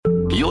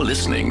You're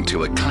listening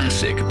to a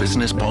classic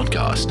business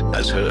podcast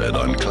as heard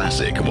on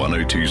Classic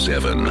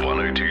 1027.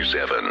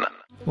 1027.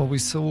 Well, we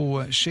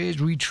saw shares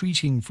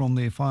retreating from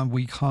their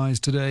 5-week highs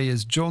today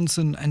as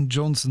Johnson &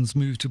 Johnson's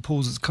move to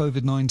pause its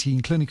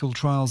COVID-19 clinical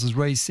trials has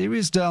raised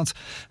serious doubts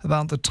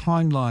about the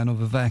timeline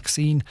of a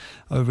vaccine.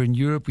 Over in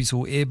Europe, we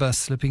saw Airbus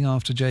slipping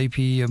after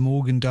JP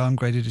Morgan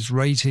downgraded its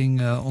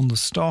rating on the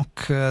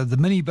stock. The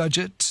mini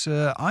budget,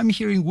 I'm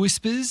hearing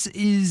whispers,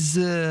 is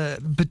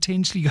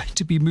potentially going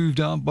to be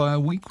moved out by a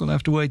week. We'll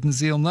have to wait and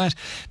see on that.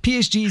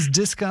 PSG's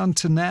discount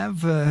to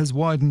NAV has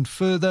widened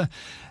further.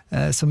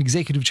 Some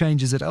executive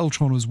changes at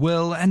Altron as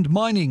well, and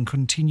mining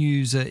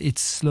continues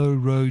its slow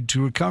road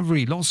to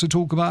recovery. Lots to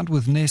talk about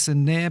with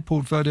Nesan Nair,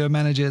 portfolio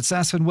manager at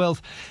Sasfin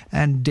Wealth,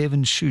 and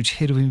Devin Shutte,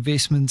 head of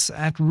investments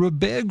at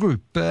Robert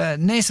Group.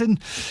 Nesan,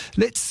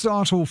 let's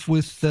start off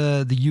with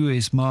the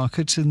US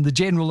market, and the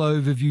general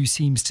overview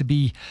seems to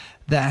be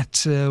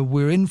that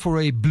we're in for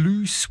a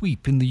blue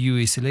sweep in the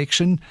US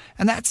election,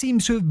 and that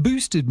seems to have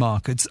boosted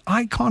markets.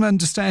 I can't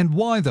understand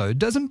why, though.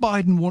 Doesn't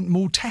Biden want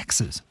more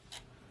taxes?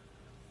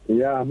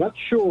 Yeah, I'm not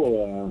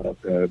sure.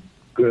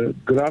 Good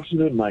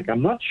afternoon, Mike.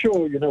 I'm not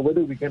sure,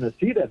 whether we're going to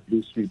see that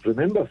blue sweep.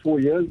 Remember 4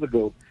 years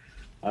ago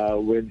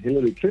when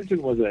Hillary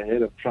Clinton was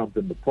ahead of Trump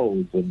in the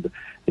polls, and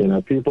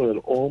people had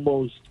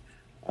almost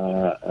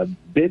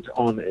bet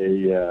on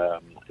a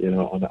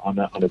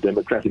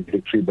Democratic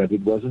victory, but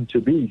it wasn't to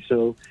be.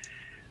 So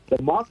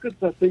the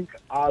markets, I think,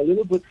 are a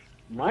little bit.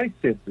 My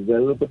sense is they're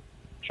a little bit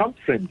Trump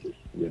friendly.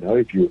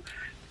 If you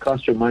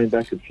cast your mind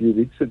back a few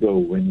weeks ago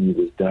when he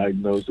was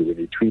diagnosed, or when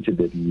he tweeted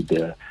that he'd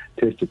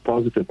tested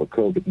positive for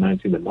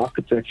COVID-19, the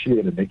markets actually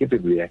had a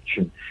negative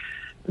reaction.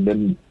 And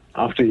then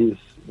after his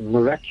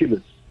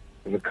miraculous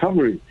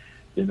recovery,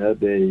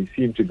 they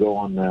seem to go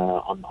on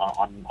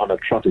a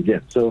trot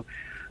again. So,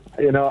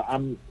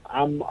 I'm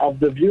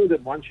of the view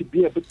that one should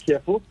be a bit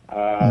careful.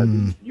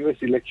 The U.S.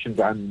 elections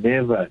are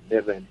never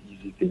an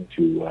easy thing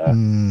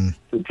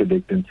to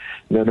predict. And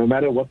no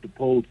matter what the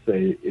polls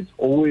say, it's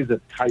always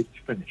a tight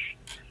finish.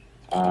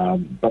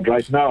 But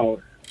right now,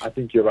 I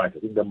think you're right. I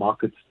think the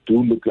markets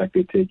do look like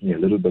they're taking a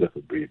little bit of a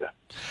breather.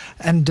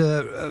 And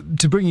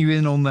to bring you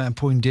in on that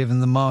point, Devin,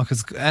 the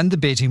markets and the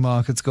betting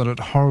markets got it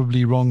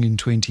horribly wrong in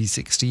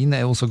 2016.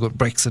 They also got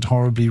Brexit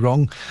horribly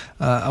wrong.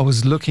 I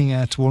was looking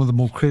at one of the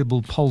more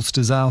credible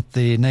pollsters out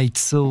there, Nate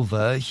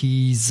Silver.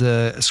 He's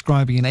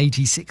ascribing an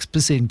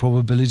 86%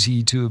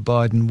 probability to a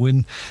Biden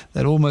win.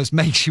 That almost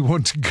makes you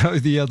want to go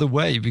the other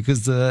way,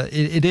 because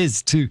it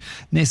is, to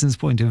Nesan's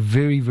point, a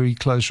very, very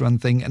close run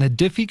thing and a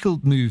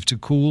difficult move to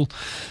call.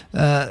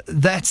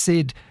 That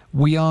said,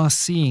 we are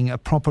seeing a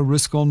proper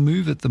risk-on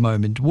move at the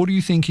moment. What do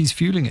you think is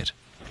fueling it?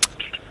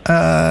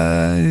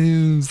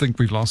 I think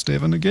we've lost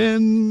Devin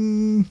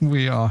again.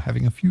 We are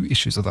having a few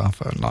issues with our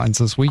phone lines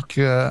this week.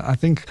 I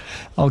think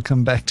I'll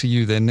come back to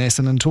you then,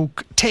 Nesan, and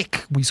talk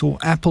tech. We saw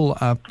Apple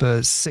up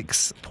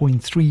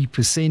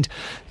 6.3%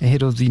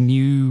 ahead of the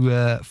new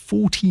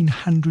 $1,400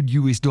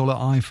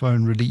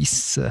 iPhone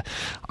release.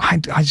 I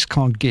just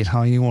can't get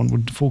how anyone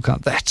would fork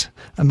out that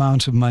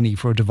amount of money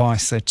for a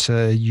device that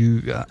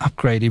you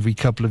upgrade every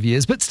couple of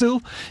years. But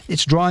still,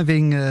 it's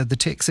driving the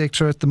tech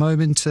sector at the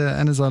moment.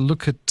 And as I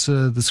look at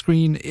the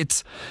screen,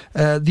 it's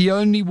the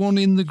only one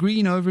in the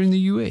green over in the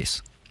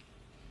US.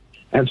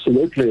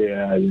 Absolutely.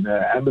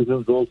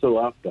 Amazon's also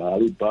up,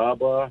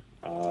 Alibaba,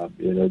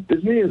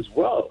 Disney as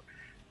well.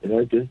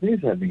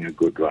 Disney's having a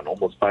good run,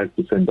 almost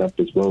 5% up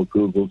as well,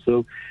 Google.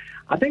 So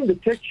I think the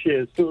tech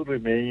shares still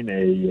remain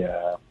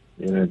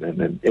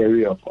an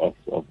area of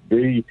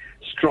very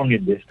strong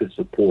investor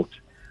support,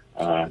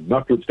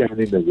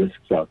 notwithstanding the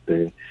risks out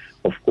there.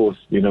 Of course,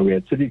 we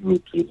had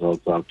Citigroup's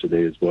results out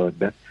today as well. And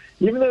that,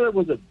 even though there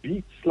was a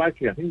beat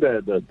slightly, I think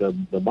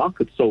the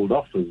market sold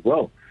off as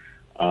well,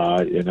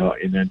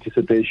 in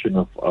anticipation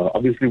of,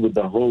 obviously with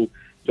the whole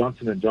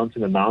Johnson &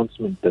 Johnson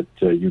announcement that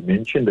you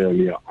mentioned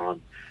earlier on,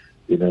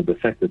 the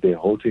fact that they're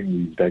halting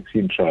these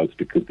vaccine trials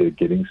because they're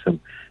getting some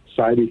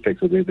side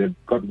effects, or they've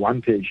got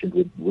one patient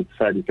with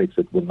side effects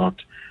that were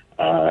not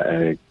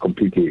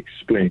completely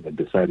explained, and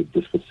decided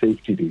just for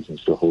safety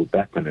reasons to hold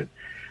back on it.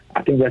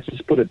 I think that's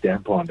just put a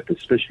damper on it,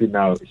 especially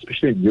now,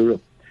 especially in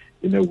Europe,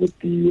 with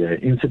the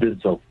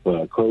incidence of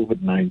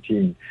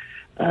COVID-19,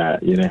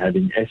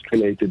 having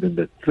escalated, and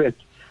the threat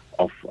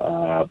of,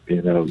 a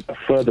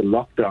further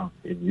lockdown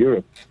in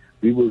Europe.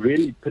 We were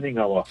really pinning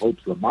our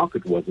hopes, the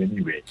market was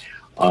anyway,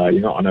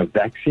 on a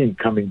vaccine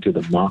coming to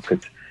the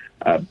market.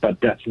 But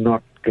that's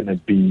not going to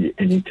be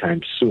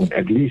anytime soon.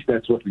 At least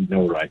that's what we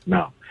know right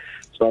now.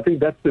 So I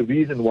think that's the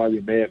reason why we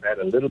may have had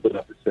a little bit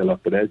of a sell-off.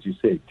 But as you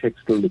say, tech's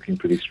still looking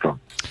pretty strong.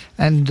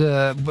 And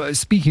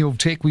speaking of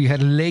tech, we had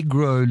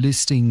Allegro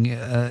listing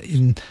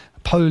in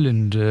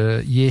Poland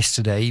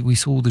yesterday. We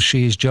saw the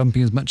shares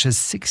jumping as much as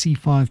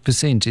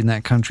 65% in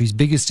that country's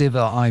biggest ever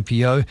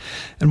IPO.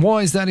 And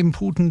why is that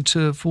important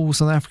for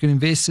South African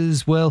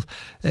investors? Well,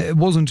 it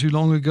wasn't too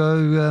long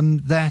ago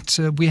that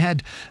we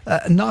had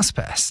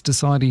Naspers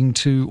deciding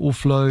to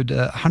offload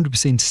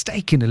 100%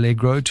 stake in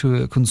Allegro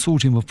to a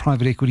consortium of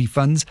private equity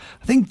funds.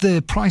 I think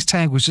the price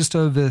tag was just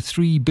over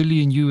 $3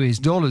 billion US.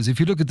 If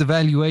you look at the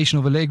valuation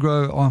of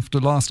Allegro after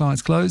last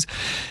night's close,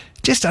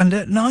 just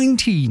under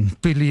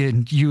 $19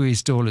 billion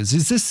US.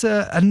 Is this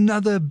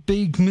another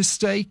big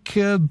mistake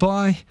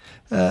by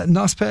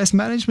Naspers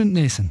management,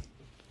 Nesan?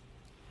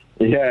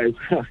 Yeah,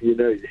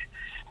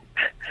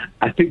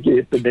 I think you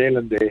hit the nail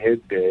on the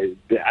head there.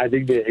 I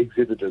think they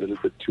exited a little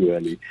bit too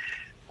early.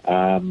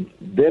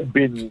 They've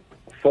been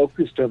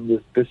focused on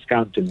this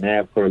discount to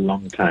NAV for a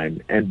long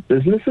time, and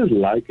businesses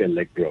like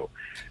Allegro,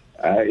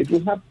 it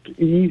was not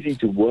easy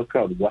to work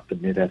out what the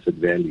net asset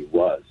value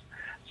was.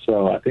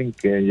 So I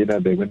think,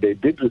 when they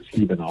did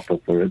receive an offer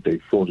for it,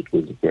 they thought it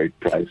was a great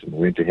price and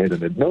went ahead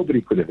on it.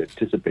 Nobody could have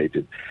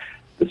anticipated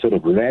the sort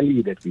of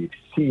rally that we've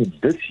seen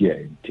this year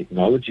in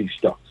technology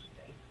stocks.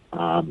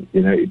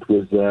 It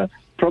was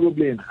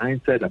probably in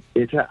hindsight a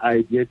better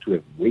idea to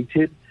have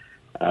waited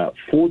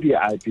for the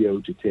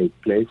IPO to take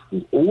place. It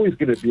was always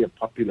going to be a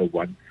popular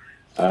one,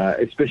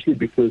 especially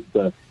because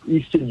the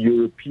Eastern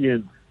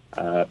European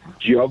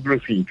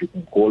geography, if you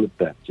can call it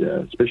that,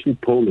 especially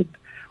Poland,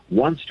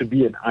 wants to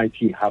be an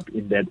IT hub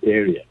in that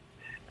area.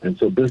 And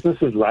so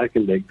businesses like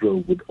Allegro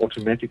would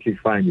automatically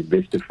find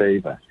investor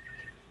favor.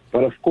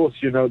 But of course,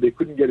 they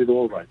couldn't get it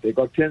all right. They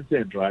got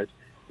Tencent right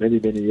many,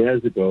 many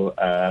years ago,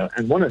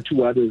 and one or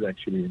two others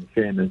actually, in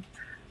fairness.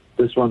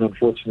 This one,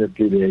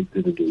 unfortunately, they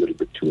exited a little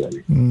bit too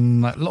early.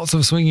 Lots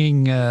of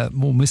swinging,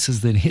 more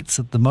misses than hits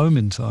at the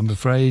moment, I'm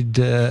afraid.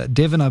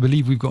 Devin, I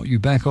believe we've got you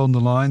back on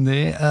the line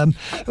there.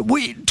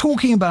 We're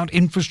talking about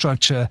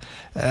infrastructure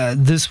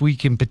this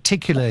week in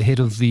particular, ahead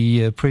of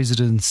the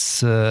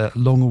President's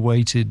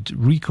long-awaited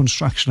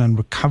reconstruction and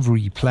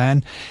recovery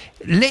plan.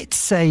 Let's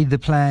say the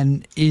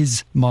plan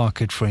is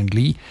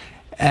market-friendly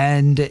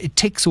and it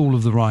ticks all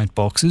of the right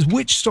boxes.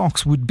 Which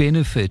stocks would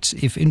benefit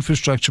if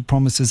infrastructure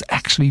promises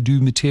actually do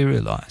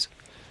materialize?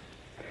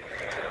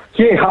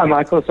 Yeah, hi,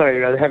 Michael. Sorry,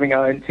 we're having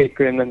our own tech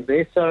gremlins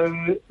there.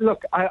 So,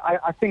 look,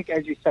 I think,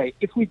 as you say,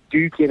 if we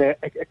do get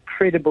a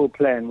credible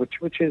plan, which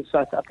is,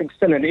 I think,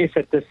 still an if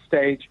at this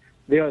stage,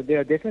 there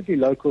are definitely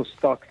local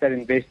stocks that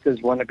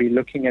investors want to be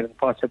looking at and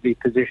possibly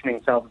positioning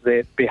themselves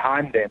there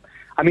behind them.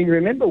 I mean,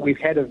 remember, we've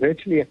had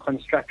virtually a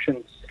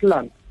construction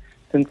slump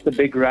since the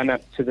big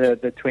run-up to the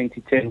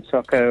 2010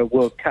 Soccer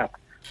World Cup,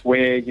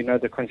 where,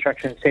 the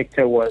construction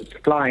sector was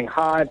flying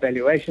high,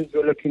 valuations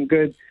were looking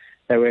good,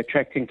 they were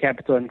attracting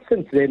capital, and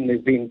since then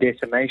there's been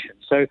decimation.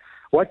 So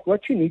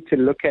what you need to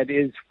look at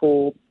is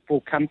for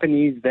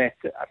companies that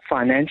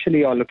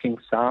financially are looking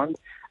sound,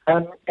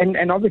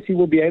 and obviously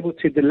will be able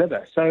to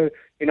deliver. So,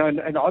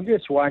 an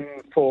obvious one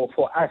for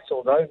us,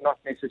 although not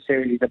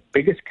necessarily the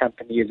biggest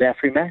company, is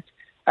Afrimat.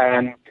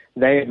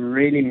 They have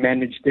really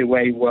managed their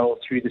way well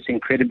through this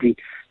incredibly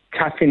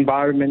tough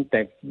environment.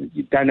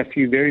 They've done a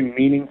few very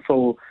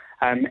meaningful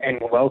and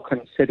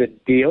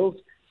well-considered deals.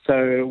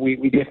 So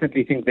we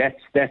definitely think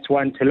that's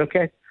one to look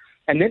at.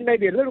 And then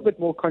maybe a little bit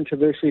more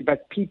controversially,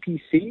 but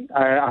PPC.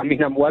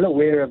 I'm well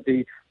aware of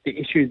the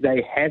issues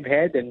they have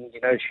had, and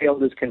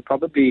shareholders can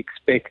probably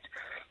expect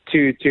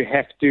to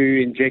have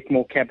to inject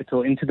more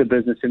capital into the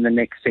business in the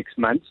next 6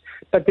 months.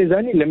 But there's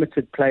only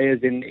limited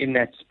players in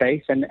that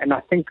space, and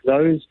I think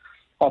those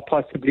are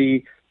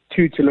possibly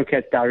two to look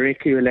at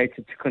directly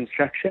related to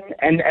construction.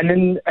 And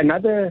then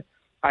another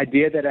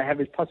idea that I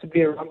have is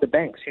possibly around the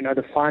banks,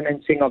 the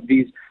financing of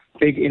these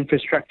big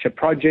infrastructure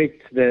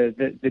projects,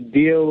 the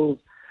deals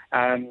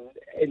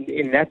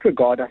in that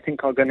regard, I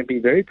think are going to be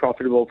very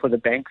profitable for the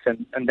banks,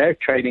 and they're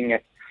trading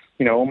at,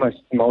 almost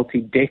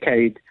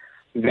multi-decade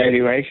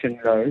valuation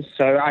lows.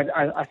 So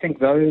I think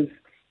those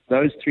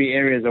three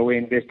areas are where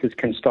investors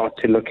can start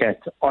to look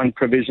at on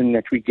provision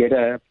that we get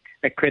a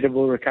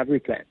credible recovery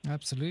plan.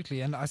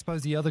 Absolutely. And I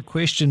suppose the other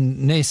question,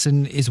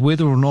 Nesan, is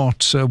whether or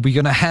not we're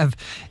going to have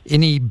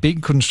any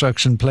big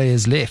construction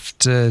players left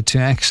to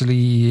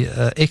actually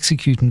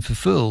execute and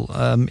fulfill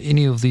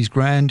any of these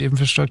grand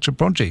infrastructure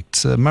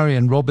projects. Murray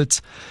and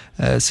Roberts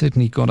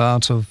certainly got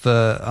out of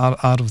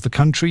the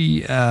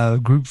country.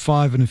 Group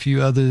 5 and a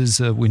few others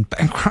went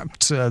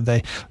bankrupt.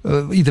 They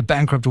either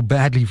bankrupt or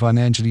badly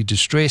financially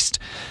distressed.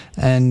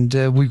 And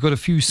we've got a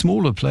few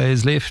smaller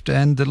players left,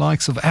 and the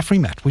likes of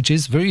Afrimat, which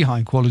is very high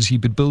quality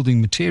but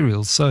building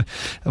materials. So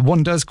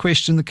one does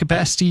question the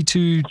capacity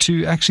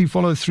to actually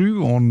follow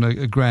through on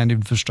a grand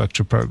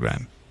infrastructure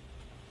program.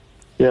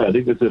 Yeah, I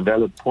think that's a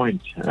valid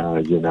point.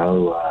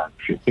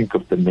 If you think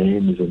of the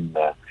names and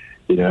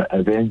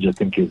Avenge, I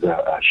think, is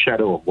a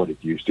shadow of what it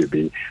used to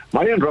be.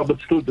 Murray and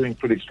Roberts still doing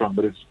pretty strong,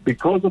 but it's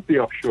because of the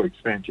offshore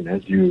expansion,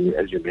 as you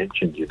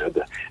mentioned.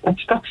 That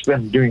stock's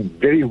been doing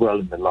very well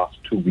in the last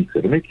 2 weeks.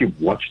 I don't know if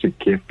you've watched it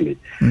carefully,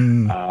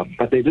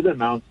 but they did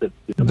announce that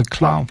the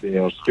cloud, the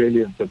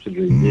Australian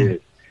subsidiary,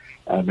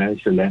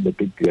 managed to land a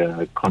big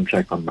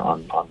contract on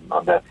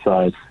that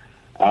side.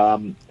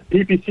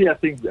 PPC, I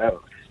think,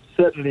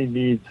 certainly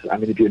needs, I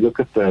mean, if you look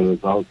at the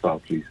results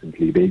out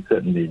recently, they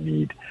certainly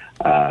need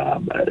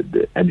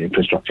an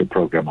infrastructure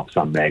program of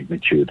some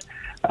magnitude.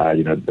 But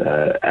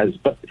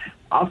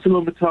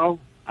ArcelorMittal,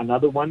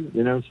 another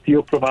one,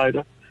 steel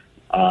provider,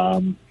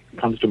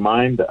 comes to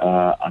mind,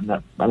 and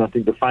I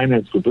think the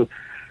finance group.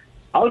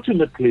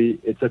 Ultimately,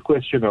 it's a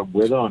question of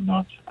whether or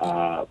not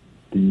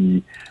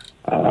the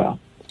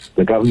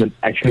government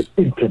actually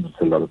implements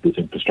a lot of this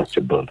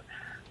infrastructure build.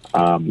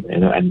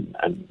 And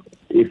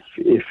if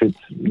it's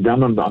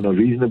done on a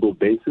reasonable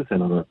basis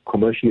and on a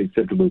commercially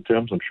acceptable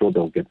terms, I'm sure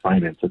they'll get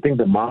finance. I think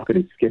the market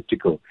is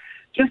skeptical.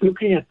 Just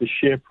looking at the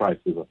share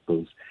prices of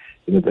those,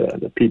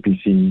 the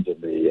PPCs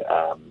and the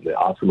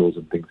Arcelors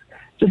and things,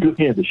 just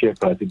looking at the share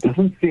price, it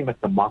doesn't seem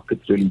like the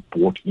market's really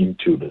bought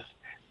into this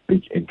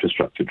big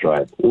infrastructure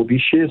drive, or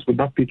these shares would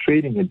not be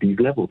trading at these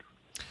levels.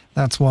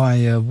 That's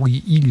why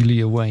we eagerly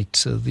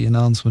await the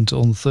announcement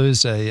on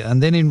Thursday.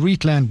 And then in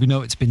REITland, we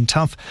know it's been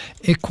tough.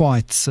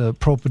 Equite's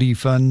property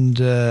fund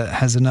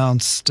has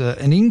announced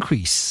an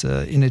increase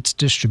in its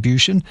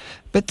distribution,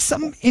 but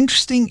some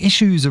interesting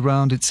issues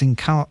around its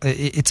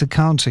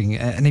accounting.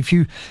 And if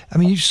you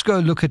just go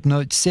look at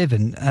note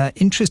 7,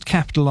 interest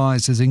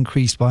capitalized has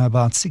increased by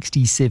about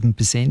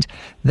 67%.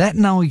 That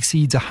now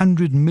exceeds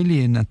 100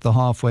 million at the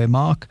halfway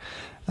mark.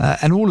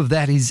 And all of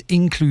that is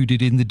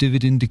included in the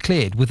dividend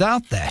declared.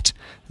 Without that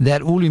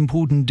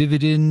all-important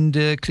dividend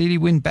clearly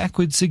went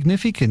backwards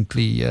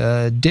significantly.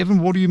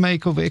 Devin, what do you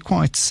make of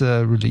Equite's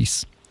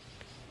release?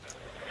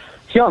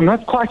 Yeah, I'm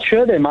not quite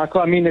sure there,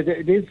 Michael. I mean,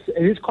 it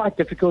is quite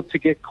difficult to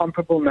get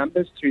comparable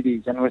numbers through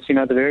these. And with,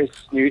 the various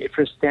new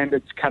IFRS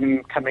standards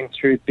coming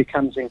through, it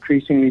becomes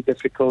increasingly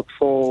difficult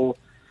for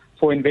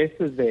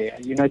investors there,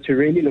 to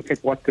really look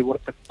at what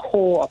the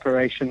core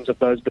operations of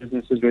those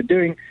businesses were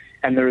doing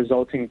and the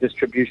resulting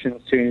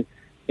distributions to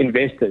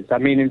investors. I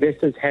mean,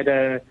 investors had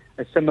a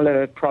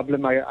similar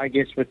problem, I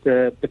guess, with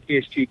the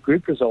PSG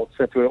group results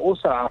that were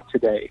also out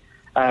today,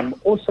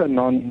 also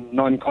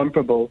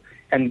non-comparable,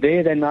 and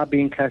they're now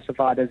being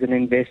classified as an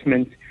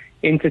investment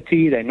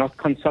entity. They're not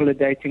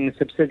consolidating the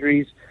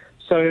subsidiaries.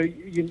 So,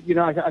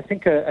 I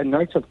think a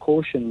note of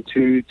caution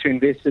to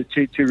investors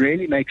to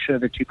really make sure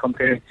that you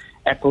compare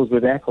apples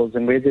with apples,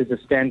 and where there's a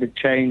standard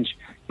change,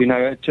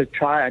 to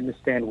try and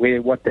understand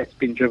what that's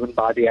been driven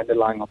by the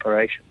underlying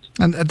operations.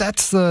 And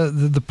that's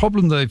the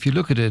problem, though. If you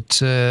look at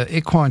it,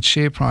 Equite's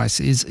share price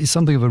is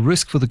something of a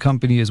risk for the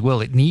company as well.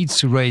 It needs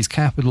to raise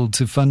capital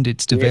to fund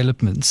its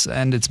developments,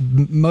 and it's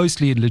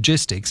mostly in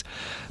logistics.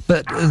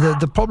 But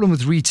the problem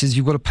with REITs is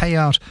you've got to pay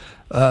out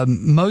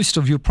most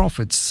of your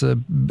profits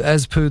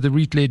as per the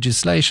REIT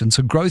legislation.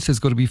 So growth has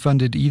got to be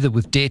funded either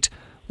with debt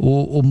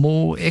or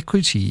more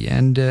equity.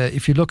 And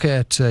if you look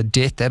at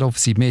debt, that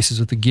obviously messes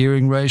with the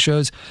gearing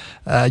ratios.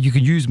 You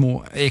can use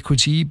more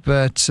equity,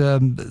 but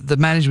the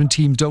management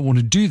teams don't want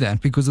to do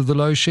that because of the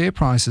low share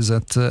prices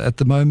at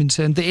the moment.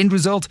 And the end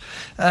result,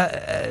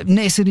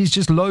 Nesan, is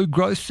just low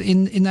growth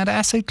in that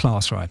asset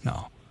class right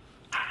now.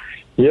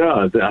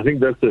 Yeah, I think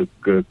that's a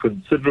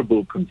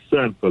considerable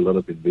concern for a lot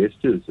of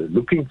investors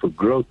looking for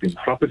growth in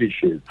property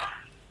shares.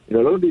 A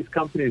lot of these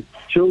companies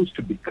chose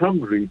to become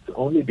REITs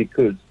only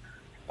because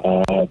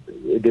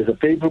there's a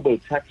favorable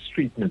tax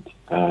treatment,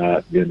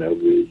 that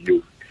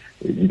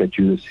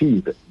you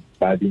receive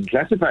by being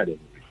classified as a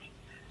REIT.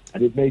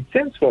 And it made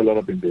sense for a lot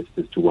of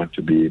investors to want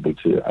to be able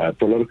to,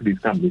 for a lot of these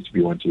companies to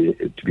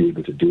be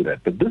able to do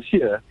that. But this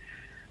year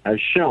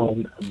has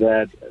shown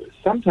that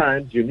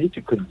sometimes you need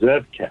to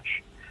conserve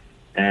cash.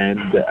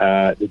 And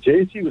the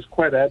JSE was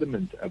quite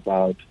adamant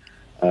about,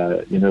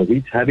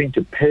 REITs having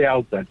to pay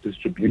out that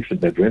distribution,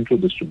 that rental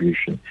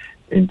distribution,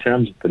 in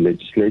terms of the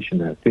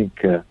legislation. I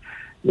think, I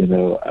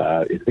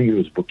think it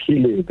was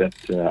Bokile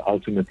that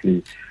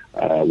ultimately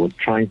was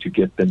trying to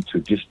get them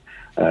to just,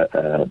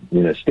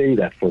 stay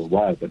that for a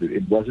while, but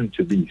it wasn't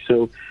to be.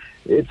 So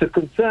it's a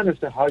concern as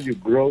to how you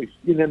grow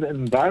in an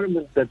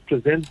environment that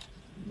presents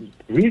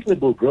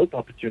reasonable growth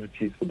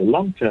opportunities for the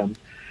long term.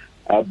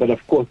 But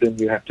of course, then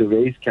you have to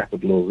raise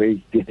capital or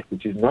raise debt,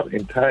 which is not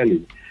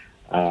entirely,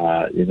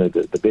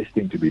 the best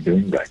thing to be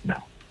doing right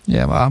now.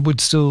 Yeah, well, I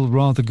would still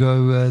rather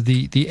go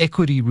the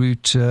equity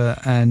route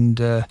and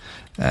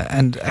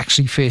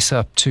actually face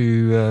up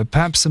to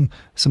perhaps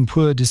some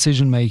poor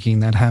decision making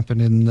that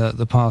happened in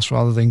the past,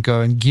 rather than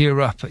go and gear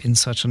up in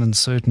such an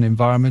uncertain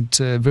environment.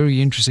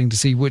 Very interesting to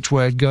see which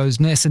way it goes.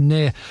 Nesan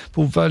Nair,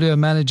 portfolio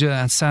manager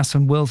at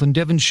Sasfin Wealth, and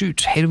Devin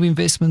Shutte, head of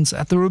investments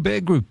at the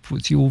Robert Group,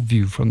 with your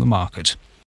view from the market.